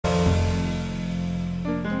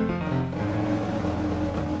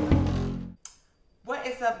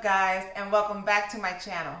is up, guys, and welcome back to my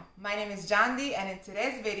channel. My name is Jandi, and in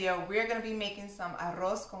today's video we're going to be making some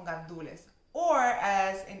arroz con gandules, or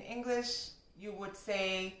as in English you would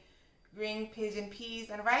say green pigeon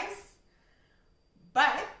peas and rice.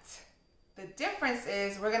 But the difference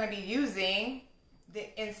is we're going to be using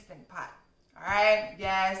the Instant Pot. Alright,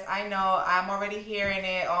 yes, I know, I'm already hearing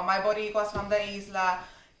it, all my boricuas from the isla.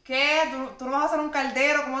 ¿Qué? ¿Tú no vas a hacer un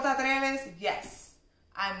caldero? ¿Cómo te atreves? Yes,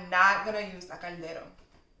 I'm not going to use a caldero.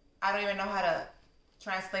 I don't even know how to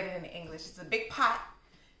translate it in English. It's a big pot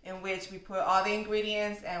in which we put all the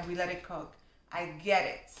ingredients and we let it cook. I get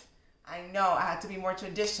it. I know I had to be more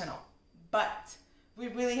traditional, but we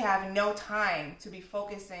really have no time to be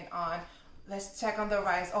focusing on, let's check on the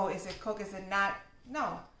rice. Oh, is it cooked? Is it not?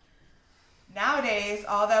 No. Nowadays,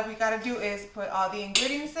 all that we got to do is put all the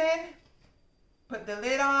ingredients in, put the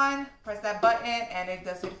lid on, press that button, and it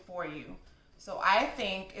does it for you. So I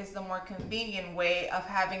think it's the more convenient way of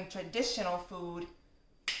having traditional food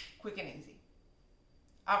quick and easy.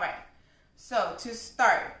 All right, so to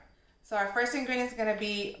start, our first ingredient is going to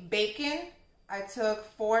be bacon. I took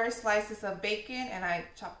 4 slices of bacon and I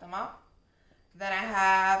chopped them up. Then I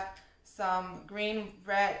have some green,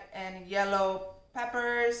 red, and yellow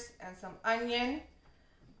peppers and some onion.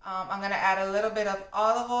 I'm going to add a little bit of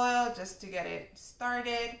olive oil just to get it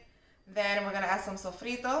started. Then we're going to add some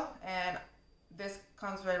sofrito, and this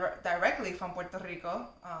comes directly from Puerto Rico.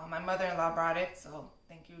 My mother-in-law brought it, so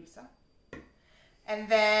thank you, Lisa. And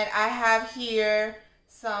then I have here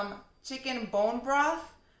some chicken bone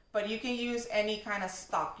broth, but you can use any kind of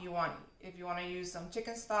stock you want. If you want to use some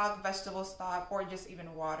chicken stock, vegetable stock, or just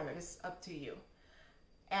even water, it's up to you.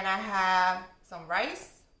 And I have some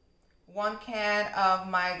rice, 1 can of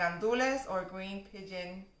my gandules or green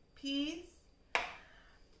pigeon peas,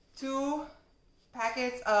 2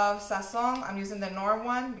 packets of Sazon. I'm using the Nor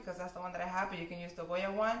one because that's the one that I have, but you can use the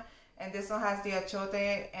Goya one. And this one has the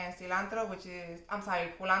achote and cilantro,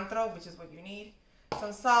 culantro, which is what you need.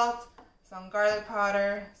 Some salt, some garlic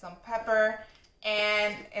powder, some pepper,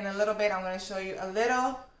 and in a little bit I'm going to show you a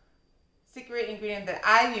little secret ingredient that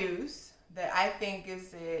I use that I think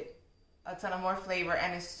gives it a ton of more flavor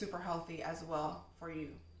and is super healthy as well for you.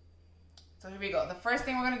 So here we go. The first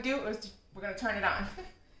thing we're going to do is we're going to turn it on.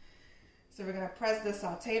 So we're going to press the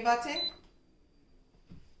saute button.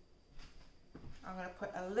 I'm going to put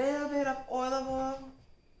a little bit of olive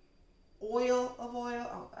oil.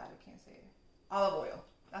 Oh God, I can't say it. Olive oil.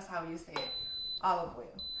 That's how you say it. Olive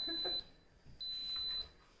oil.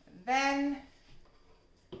 And then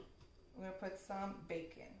we're going to put some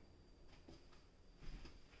bacon.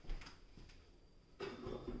 I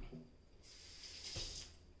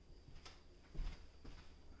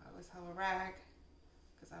always have a rag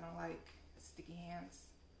because I don't like sticky hands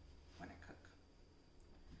when I cook.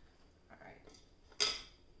 Alright.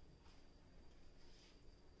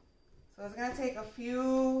 So it's going to take a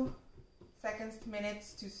few seconds,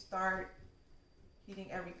 minutes to start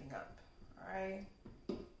heating everything up. Alright.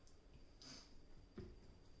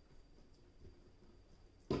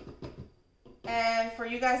 And for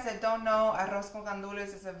you guys that don't know, arroz con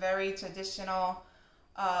gandules is a very traditional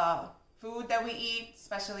food that we eat,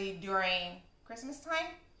 especially during Christmas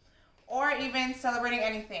time, or even celebrating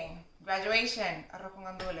anything. Graduation, arroz con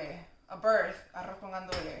gandules. A birth, arroz con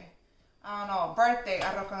gandules. I don't know, birthday,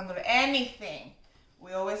 arroz con gandules. Anything.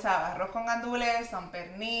 We always have arroz con gandules, some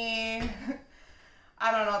pernil,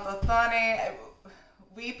 I don't know, tostones.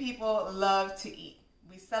 We people love to eat.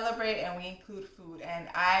 We celebrate and we include food, and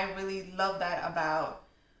I really love that about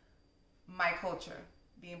my culture,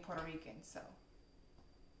 being Puerto Rican. So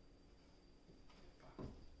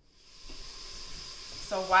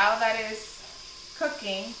while that is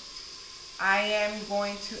cooking, I am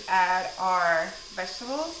going to add our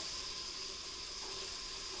vegetables.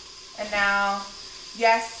 And now,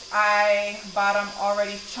 yes, I bought them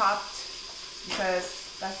already chopped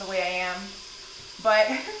because that's the way I am.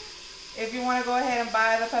 But if you want to go ahead and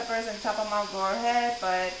buy the peppers and chop them out, go ahead.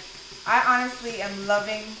 But I honestly am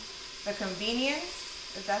loving the convenience,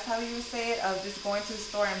 if that's how you would say it, of just going to the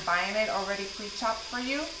store and buying it already pre-chopped for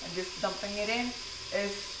you and just dumping it in.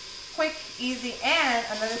 It's quick, easy, and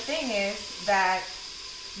another thing is that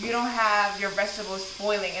you don't have your vegetables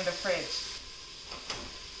spoiling in the fridge.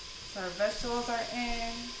 So our vegetables are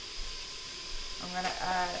in. I'm going to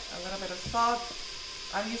add a little bit of salt.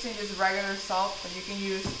 I'm using just regular salt, but you can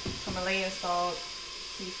use Himalayan salt,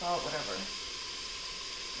 sea salt, whatever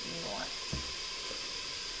you want.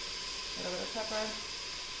 A little bit of pepper.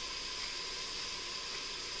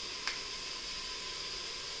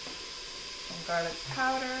 Some garlic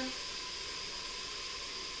powder.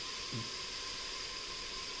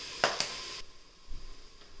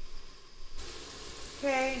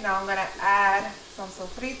 Okay, now I'm gonna add some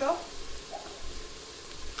sofrito.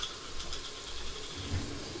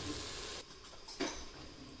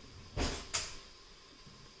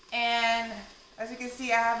 And as you can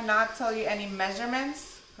see, I have not told you any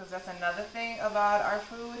measurements, because that's another thing about our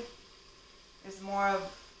food. It's more of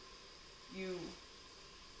you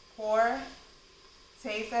pour,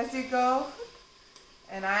 taste as you go.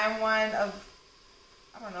 And I am one of,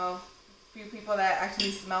 I don't know, a few people that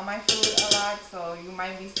actually smell my food a lot, so you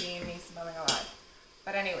might be seeing me smelling a lot.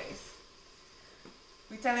 But anyways,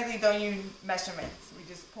 we technically don't use measurements. We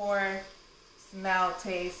just pour, smell,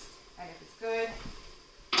 taste, and if it's good,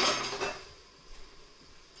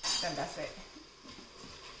 then that's it.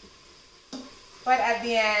 But at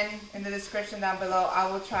the end, in the description down below, I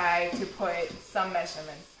will try to put some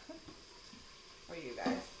measurements for you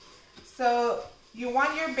guys. So you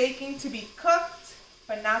want your bacon to be cooked,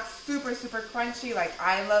 but not super, super crunchy. Like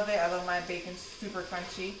I love it. I love my bacon super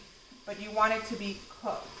crunchy. But you want it to be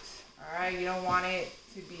cooked, all right? You don't want it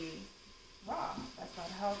to be raw. That's not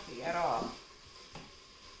healthy at all.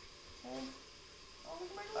 Okay. Oh, look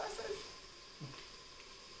at my glasses.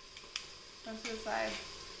 Come to the side.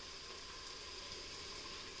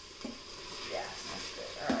 Yeah, that's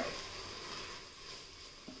good. All right.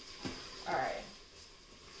 All right.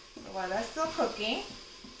 So while that's still cooking,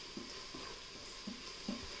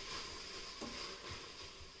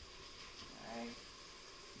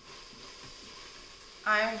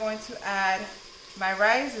 I'm going to add my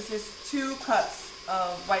rice. This is 2 cups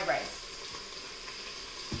of white rice.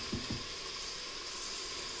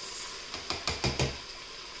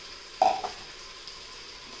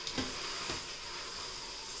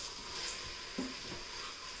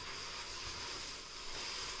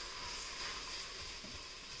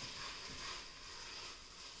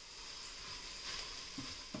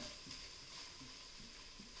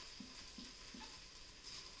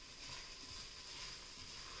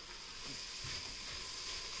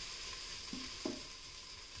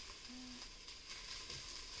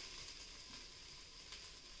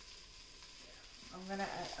 I'm going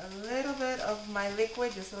to add a little bit of my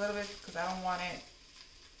liquid, just a little bit, because I don't want it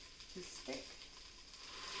to stick.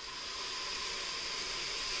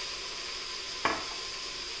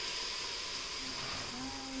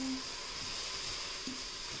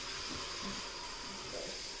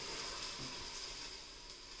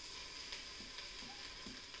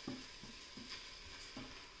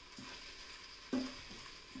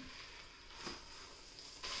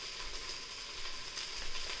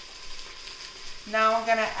 Now I'm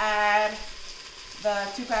gonna add the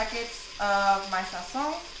 2 packets of my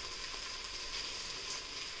Sazon.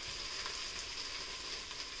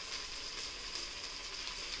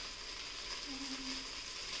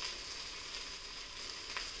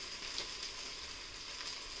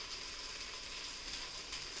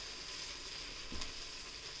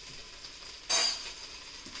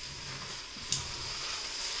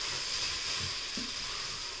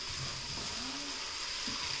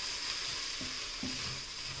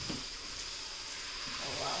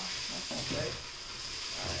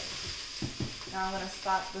 Now I'm going to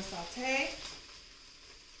stop the saute.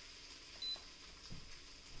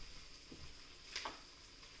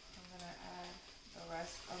 I'm going to add the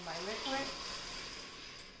rest of my liquid.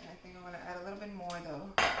 And I think I'm going to add a little bit more though,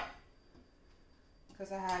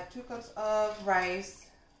 because I had 2 cups of rice,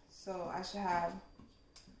 so I should have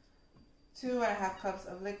 2.5 cups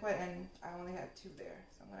of liquid, and I only had 2 there,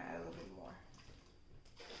 so I'm going to add a little bit more.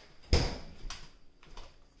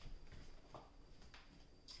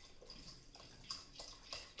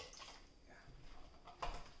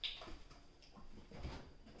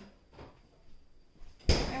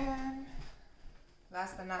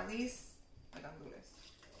 Last but not least, the gandules.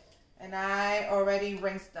 And I already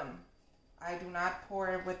rinsed them. I do not pour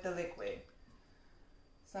it with the liquid.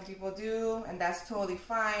 Some people do, and that's totally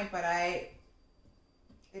fine, but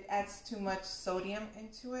it adds too much sodium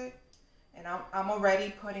into it. And I'm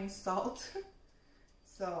already putting salt.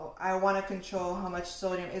 So I want to control how much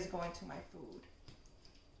sodium is going to my food.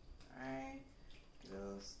 Alright, give it a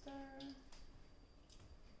little stir.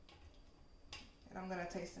 And I'm going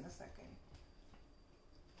to taste in a second.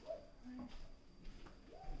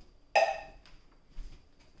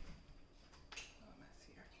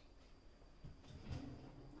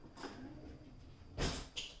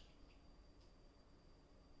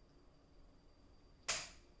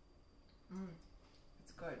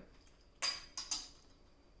 It's good.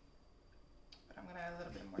 But I'm going to add a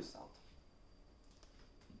little bit more salt.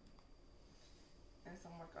 And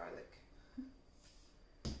some more garlic.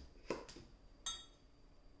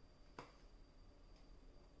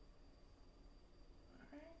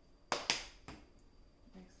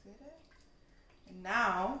 did it. And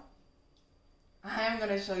now, I am going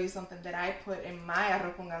to show you something that I put in my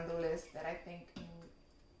arroz con gandules that I think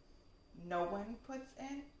no one puts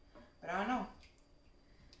in, but I don't know.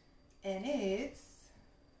 And it's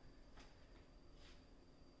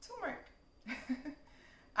turmeric.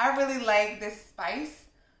 I really like this spice.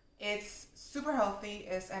 It's super healthy.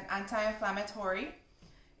 It's an anti-inflammatory.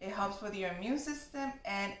 It helps with your immune system,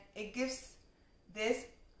 and it gives this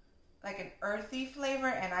like an earthy flavor,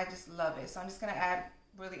 and I just love it. So I'm just gonna add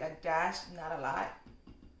really a dash, not a lot.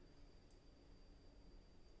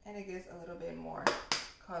 And it gives a little bit more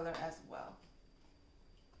color as well.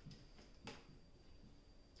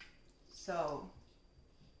 So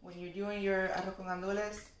when you're doing your arroz con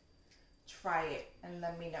gandules, try it and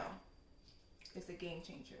let me know. It's a game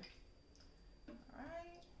changer. All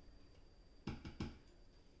right.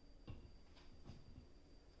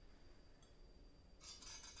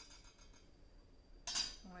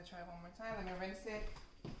 I'm gonna try one more time. I'm gonna rinse it.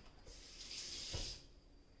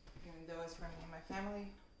 Even though it's for me and my family.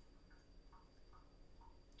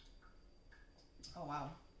 Oh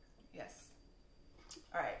wow. Yes.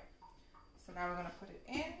 All right. So now we're gonna put it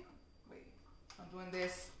in. Wait, I'm doing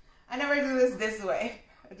this. I never do this way.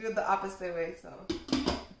 I do it the opposite way, so.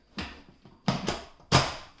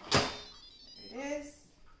 There it is.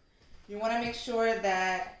 You wanna make sure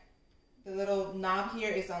that the little knob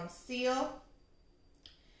here is on seal.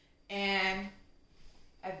 And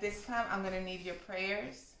at this time, I'm gonna need your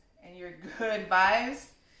prayers and your good vibes,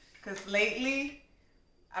 because lately,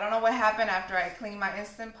 I don't know what happened after I cleaned my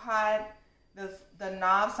Instant Pot. The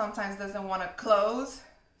knob sometimes doesn't want to close.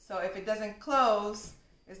 So if it doesn't close,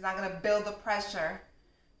 it's not going to build the pressure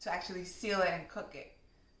to actually seal it and cook it.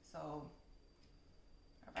 So, all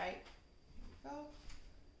right, here we go.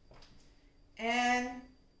 And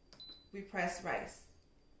we press rice.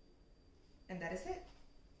 And that is it.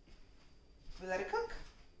 We let it cook.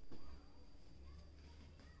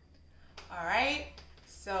 All right,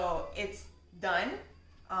 so it's done.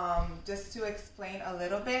 Just to explain a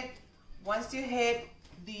little bit, once you hit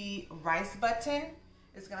the rice button,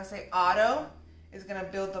 it's gonna say auto. It's gonna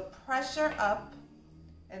build the pressure up,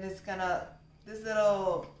 and it's gonna, this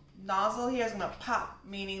little nozzle here is gonna pop,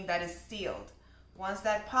 meaning that it's sealed. Once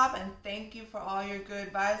that pop, and thank you for all your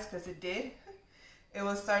good vibes, because it did, it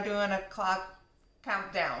will start doing a clock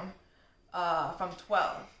countdown from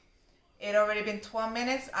 12. It already been 12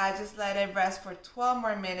 minutes. I just let it rest for 12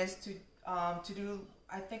 more minutes to do,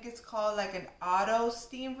 I think it's called like an auto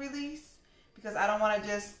steam release, because I don't want to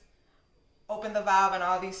just open the valve and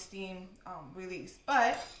all these steam release.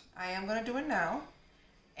 But I am going to do it now.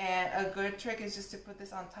 And a good trick is just to put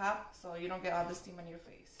this on top so you don't get all the steam on your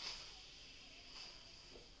face.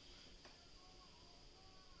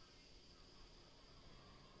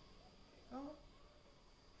 There you go.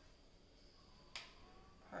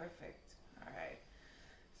 Perfect. All right.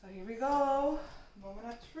 So here we go. Moment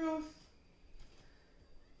of truth.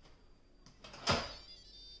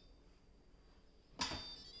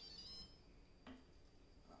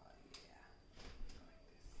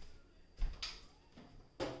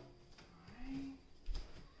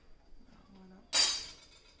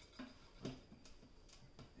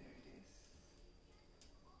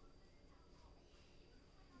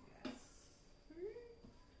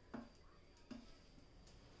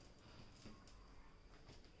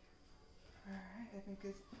 I think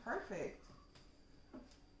it's perfect.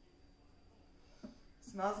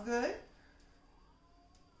 Smells good.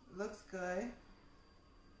 Looks good.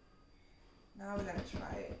 Now we gotta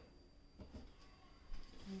try it.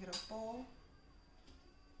 Let me get a bowl.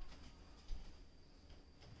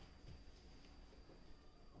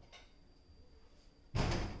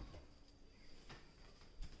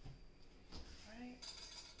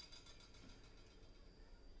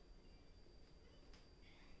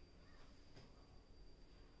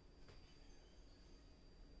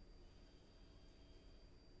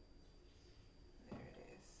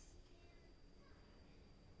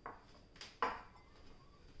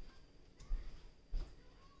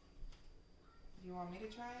 You want me to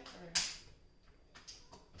try it, or?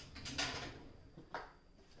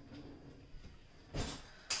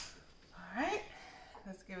 All right,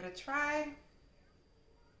 let's give it a try.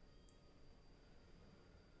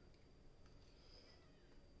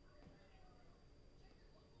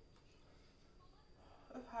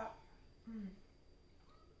 It's hot.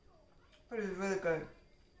 But it's really good.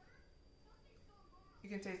 You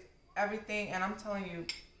can taste everything, and I'm telling you,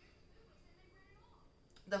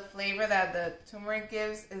 the flavor that the turmeric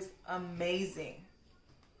gives is amazing.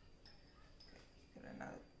 Okay, it's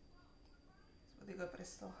really good, but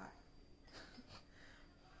it's still hot.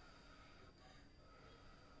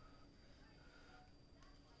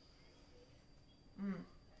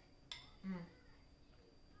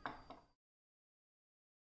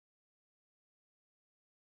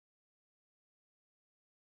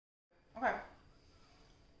 Okay.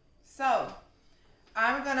 So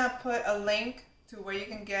I'm gonna put a link to where you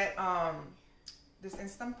can get this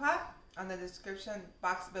Instant Pot on the description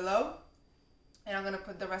box below, and I'm gonna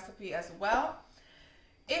put the recipe as well.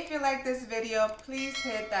 If you like this video, please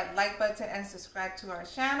hit that like button and subscribe to our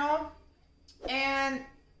channel. And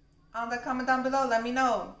on the comment down below, let me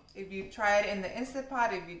know if you tried it in the Instant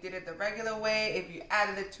Pot, if you did it the regular way, if you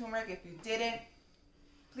added the turmeric, if you didn't.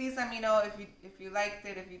 Please let me know if you liked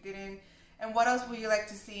it, if you didn't, and what else would you like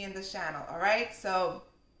to see in the channel. All right, so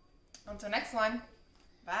until next one,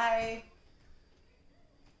 bye.